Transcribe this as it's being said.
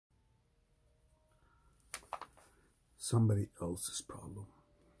Somebody else's problem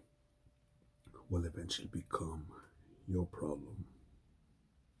will eventually become your problem.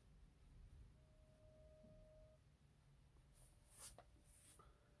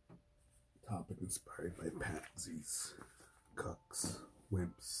 Topic inspired by pansies, cucks,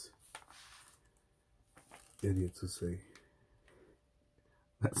 wimps, idiots who say,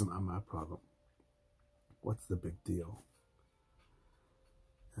 that's not my problem. What's the big deal?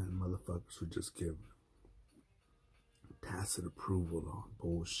 And motherfuckers who just give tacit approval on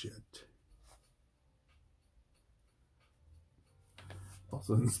bullshit.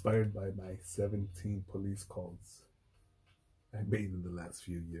 Also inspired by my 17 police calls I made in the last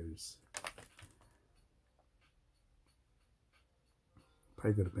few years.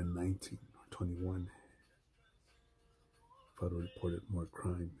 Probably could have been 19 or 21 if I'd reported more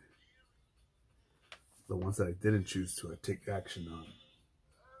crime. The ones that I didn't choose to, I take action on.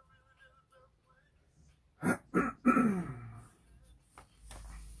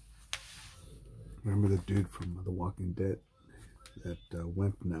 Remember the dude from The Walking Dead? That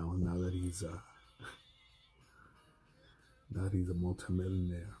wimp now that he's a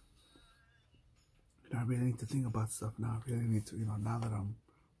multimillionaire. I really need to think about stuff now. I really need to, now that I'm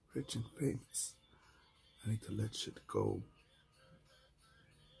rich and famous, I need to let shit go.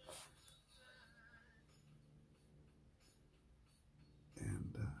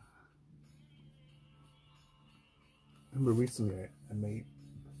 And remember recently I made,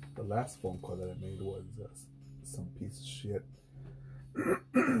 the last phone call that I made was some piece of shit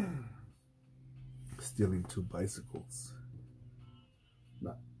stealing 2 bicycles.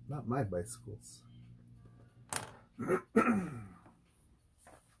 Not my bicycles. I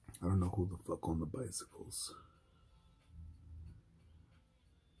don't know who the fuck owned the bicycles.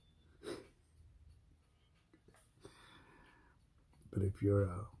 But if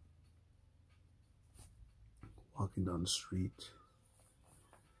you're walking down the street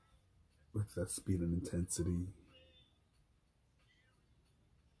with that speed and intensity,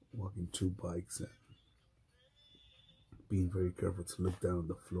 walking 2 bikes and being very careful to look down on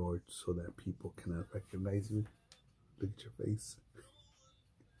the floor so that people cannot recognize you, look at your face,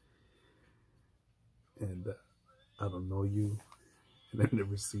 and I don't know you, and I've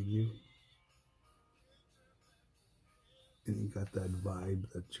never seen you, and you got that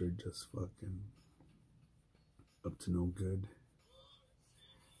vibe that you're just fucking up to no good,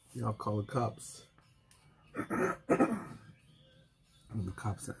 y'all call the cops. And the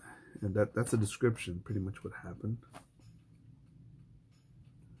cops, and that's a description, pretty much what happened.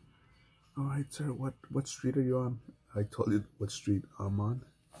 All right, sir, what street are you on? I told you what street I'm on,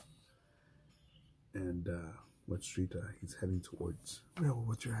 and what street he's heading towards. Well,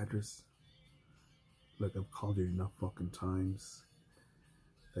 what's your address? Look, I've called you enough fucking times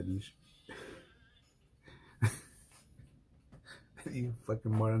that you you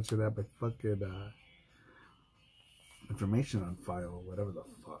fucking moron should have a fucking information on file, whatever the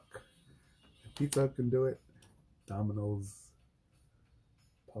fuck. If Pizza Hut can do it, Domino's,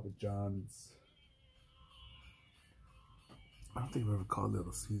 Papa John's. I don't think I've ever called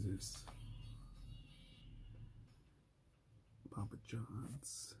Little Caesars. Papa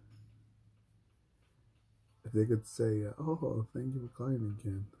John's. If they could say, "Oh, thank you for calling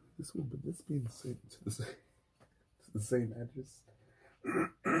again. This be the same to the same address."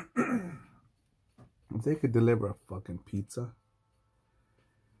 If they could deliver a fucking pizza,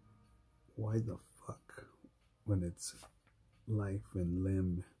 why the fuck, when it's life and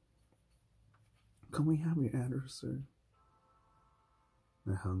limb, can we have your address, sir?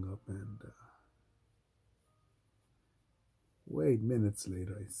 I hung up and wait, minutes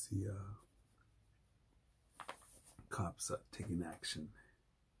later I see cops taking action.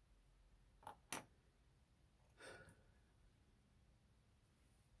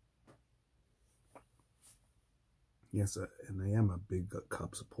 Yes, and I am a big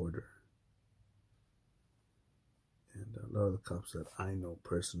cop supporter. And a lot of the cops that I know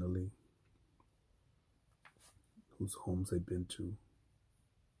personally, whose homes I've been to,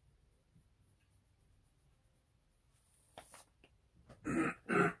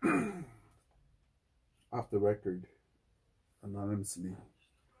 off the record, anonymously,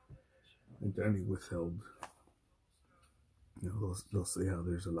 identity withheld. They'll say how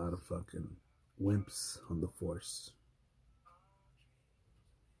there's a lot of fucking wimps on the force.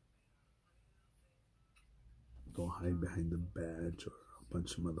 Don't hide behind a badge or a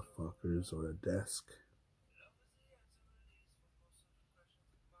bunch of motherfuckers or a desk.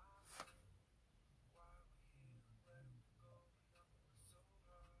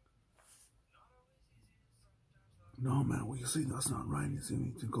 No, man, what you see, that's not right. You see, we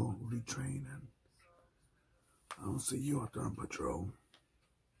need to go retrain. And I don't see you out there on patrol.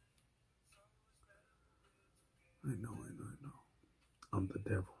 I know. I'm the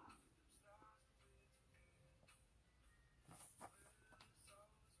devil.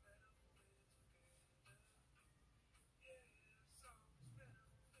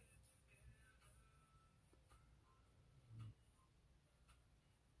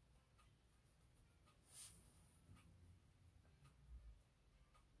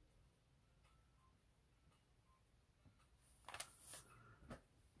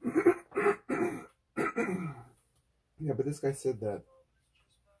 Yeah, but this guy said that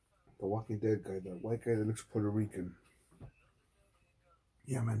the Walking Dead guy, the white guy that looks Puerto Rican.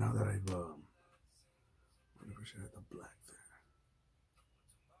 Yeah, man. Now that I've I never should have the black there.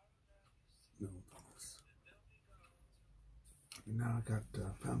 No, thanks. Now I got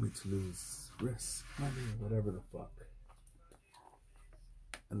family to lose, risk, money, whatever the fuck.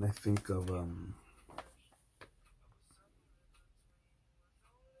 And I think of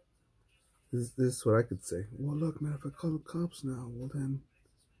this is what I could say. Well, look, man, if I call the cops now, well then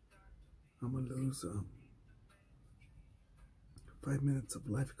I'm gonna lose 5 minutes of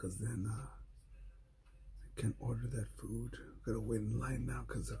life because then I can't order that food. Gotta wait in line now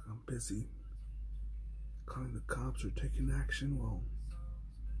because I'm busy calling the cops or taking action. Well,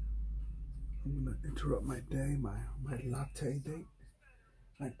 I'm gonna interrupt my day, my latte date,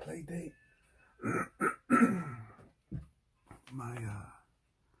 my play date, my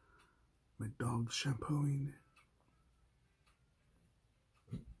my dog shampooing.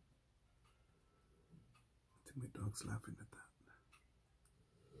 I think my dog's laughing at that.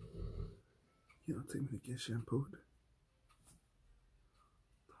 You don't take me to get shampooed.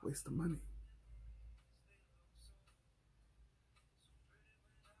 It's a waste of money.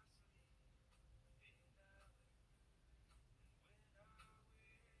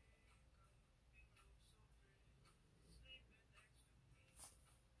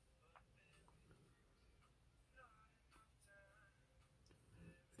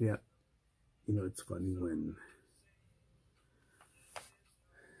 Yeah, you know, it's funny when,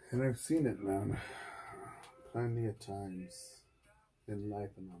 and I've seen it, man, plenty of times in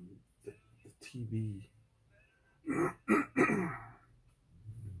life and on the TV,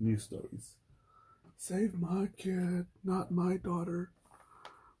 news stories. Save my kid, not my daughter.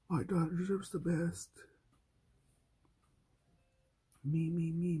 My daughter deserves the best. Me,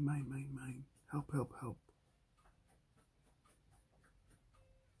 mine. Help.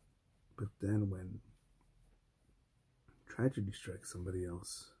 But then when tragedy strikes somebody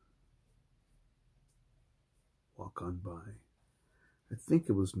else, walk on by. I think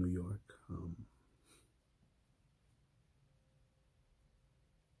it was New York. I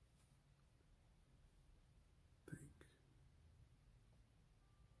think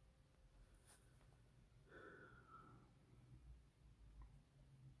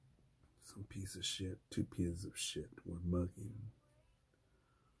some piece of shit, two pieces of shit were mugging.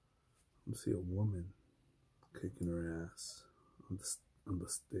 I see a woman kicking her ass on the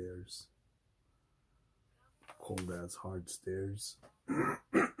stairs. Cold ass hard stairs.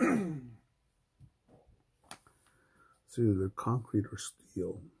 It's either concrete or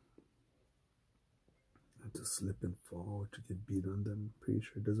steel. And to slip and fall or to get beat on them, pretty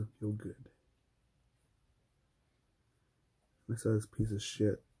sure it doesn't feel good. And I saw this piece of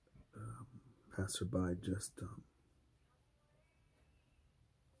shit passerby just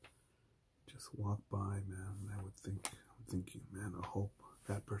walk by, man. And I'm thinking, man, I hope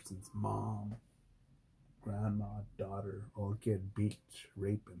that person's mom, grandma, daughter all get beat,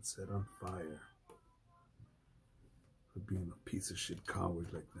 raped, and set on fire for being a piece of shit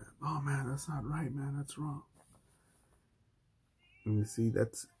coward like that. Oh man, that's not right, man. That's wrong. And you see,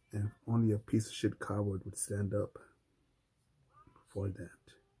 that's, and only a piece of shit coward would stand up for that.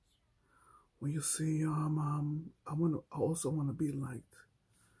 Well, you see, I also want to be liked.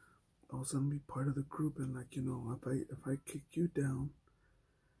 I also want to be part of the group, and like, you know, if I kick you down,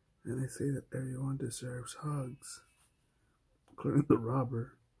 and I say that everyone deserves hugs, including the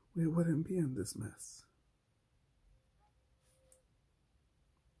robber, we wouldn't be in this mess.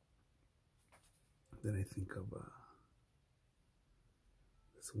 Then I think of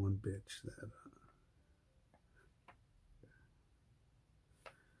this one bitch that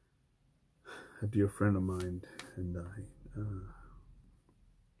a dear friend of mine and I,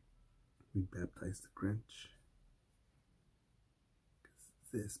 we baptized the Grinch.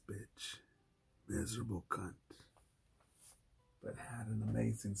 This bitch, miserable cunt, but had an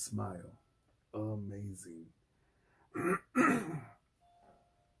amazing smile. Amazing.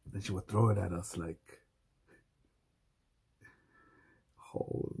 Then she would throw it at us like,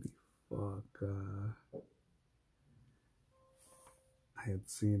 holy fuck. had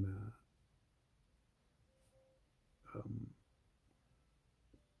seen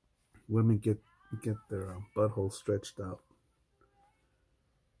women get their butthole stretched out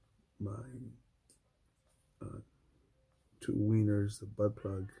by two wieners, a butt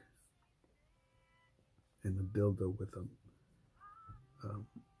plug, and a dildo with a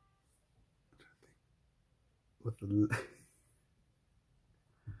with a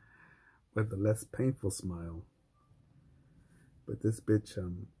with a less painful smile. But this bitch,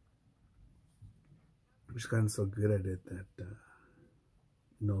 she's gotten so good at it that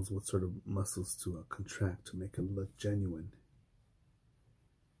knows what sort of muscles to contract to make it look genuine.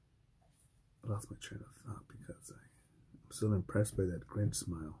 I lost my train of thought because I'm still impressed by that Grinch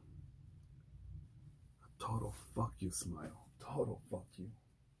smile. A total fuck you smile. Total fuck you.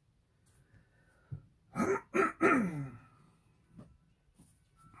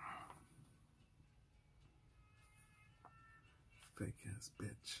 Fake ass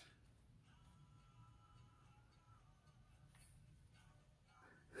bitch.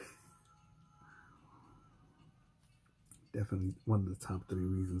 Definitely one of the top 3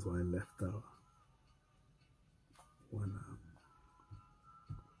 reasons why I left out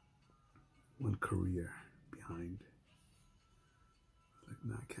one career behind. Like,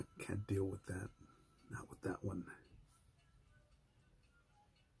 no, I can't deal with that. Not with that one.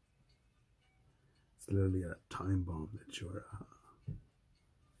 It's literally a time bomb that you're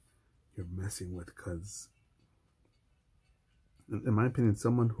messing with, because in my opinion,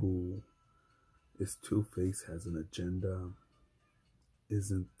 someone who is two-faced, has an agenda,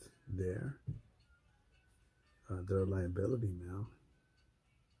 isn't there, they're a liability now.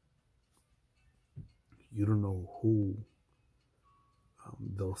 You don't know who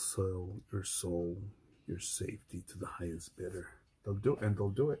they'll sell your soul, your safety to the highest bidder. They'll do it, and they'll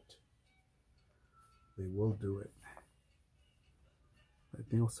do it. They will do it. I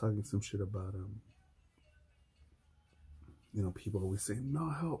think I was talking some shit about people always saying, "No,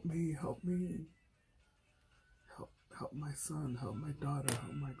 help me, help me, help my son, help my daughter,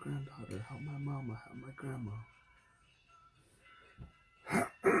 help my granddaughter, help my mama, help my grandma."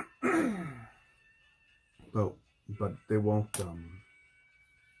 But they won't.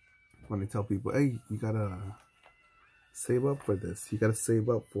 When they tell people, "Hey, you gotta save up for this. You gotta save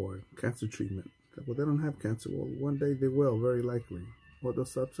up for cancer treatment." Well, they don't have cancer. Well, one day they will, very likely. Well, they'll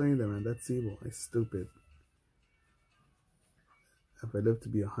stop saying that, man. That's evil. It's stupid. If I live to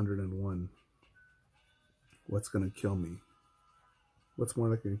be 101, what's gonna kill me? What's more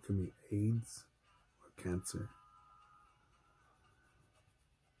likely to kill me, AIDS or cancer?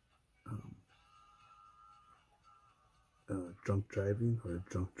 Drunk driving or a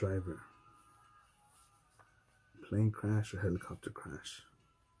drunk driver? Plane crash or helicopter crash?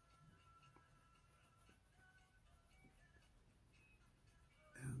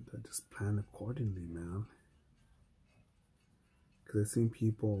 And just plan accordingly, man. Because I've seen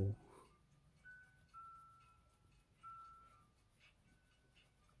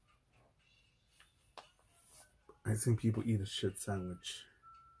people eat a shit sandwich.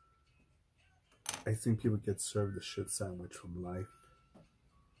 I've seen people get served a shit sandwich from life,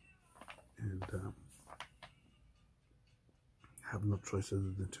 and have no choice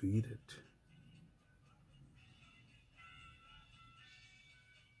other than to eat it.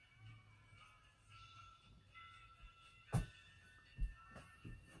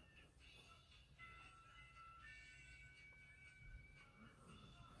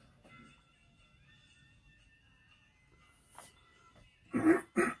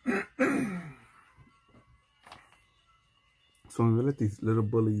 So when we let these little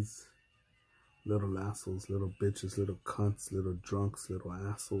bullies, little assholes, little bitches, little cunts, little drunks, little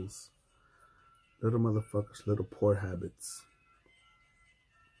assholes, little motherfuckers, little poor habits,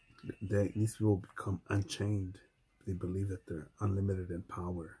 these people become unchained. They believe that they're unlimited in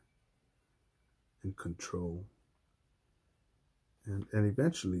power and control. And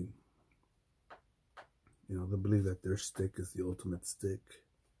eventually, they believe that their stick is the ultimate stick.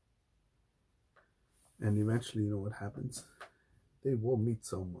 And eventually, you know what happens? They will meet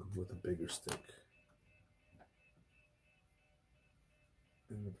someone with a bigger stick.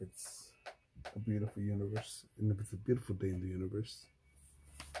 And if it's a beautiful universe, and if it's a beautiful day in the universe,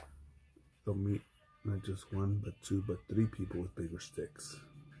 they'll meet not just one, but two, but three people with bigger sticks.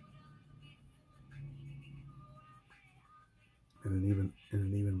 And in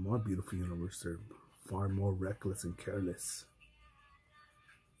an even more beautiful universe, they're far more reckless and careless.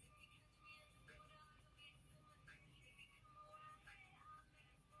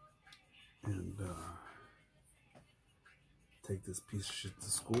 And take this piece of shit to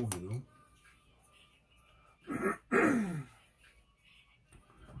school,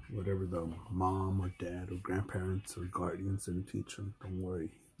 Whatever the mom or dad or grandparents or guardians didn't teach them, don't worry.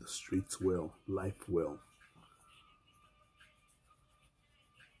 The streets will. Life will.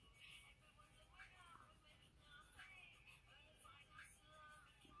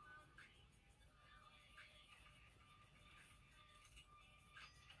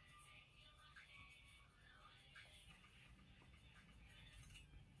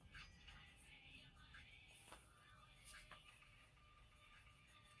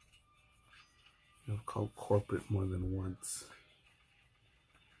 I've called corporate more than once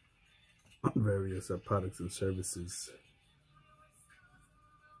on various products and services.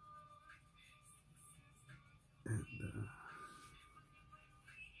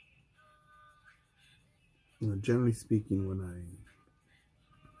 And, generally speaking, when I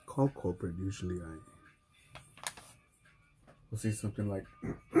call corporate, usually I will see something like,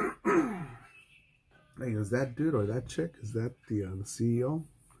 hey, is that dude or that chick? Is that the CEO?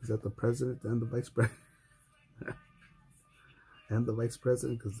 Is that the president and the vice president? And the vice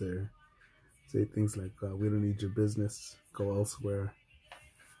president? Because they're say things like, we don't need your business, go elsewhere.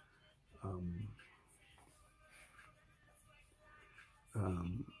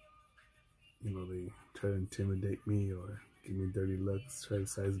 They try to intimidate me or give me dirty looks, try to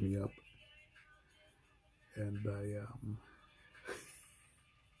size me up. And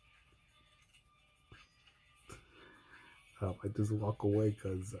I just walk away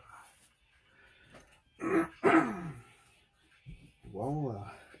because,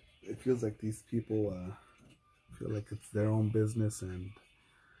 it feels like these people feel like it's their own business and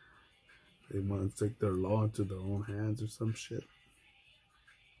they want to take their law into their own hands or some shit.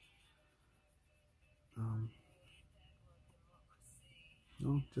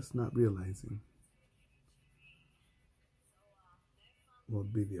 No, just not realizing what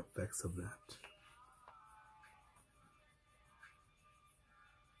would be the effects of that.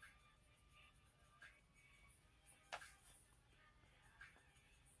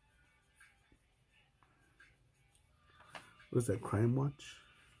 What is that, Crime Watch?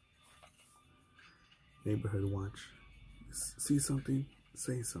 Neighborhood Watch. See something,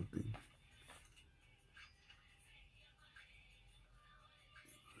 say something.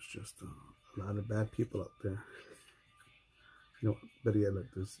 There's just a lot of bad people out there. Better yet,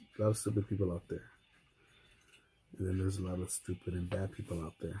 there's a lot of stupid people out there. And then there's a lot of stupid and bad people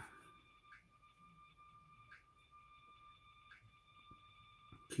out there.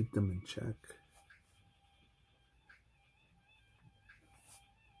 Keep them in check.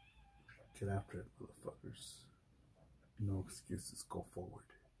 Get after it, motherfuckers. No excuses. Go forward.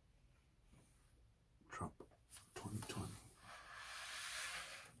 Trump 2020.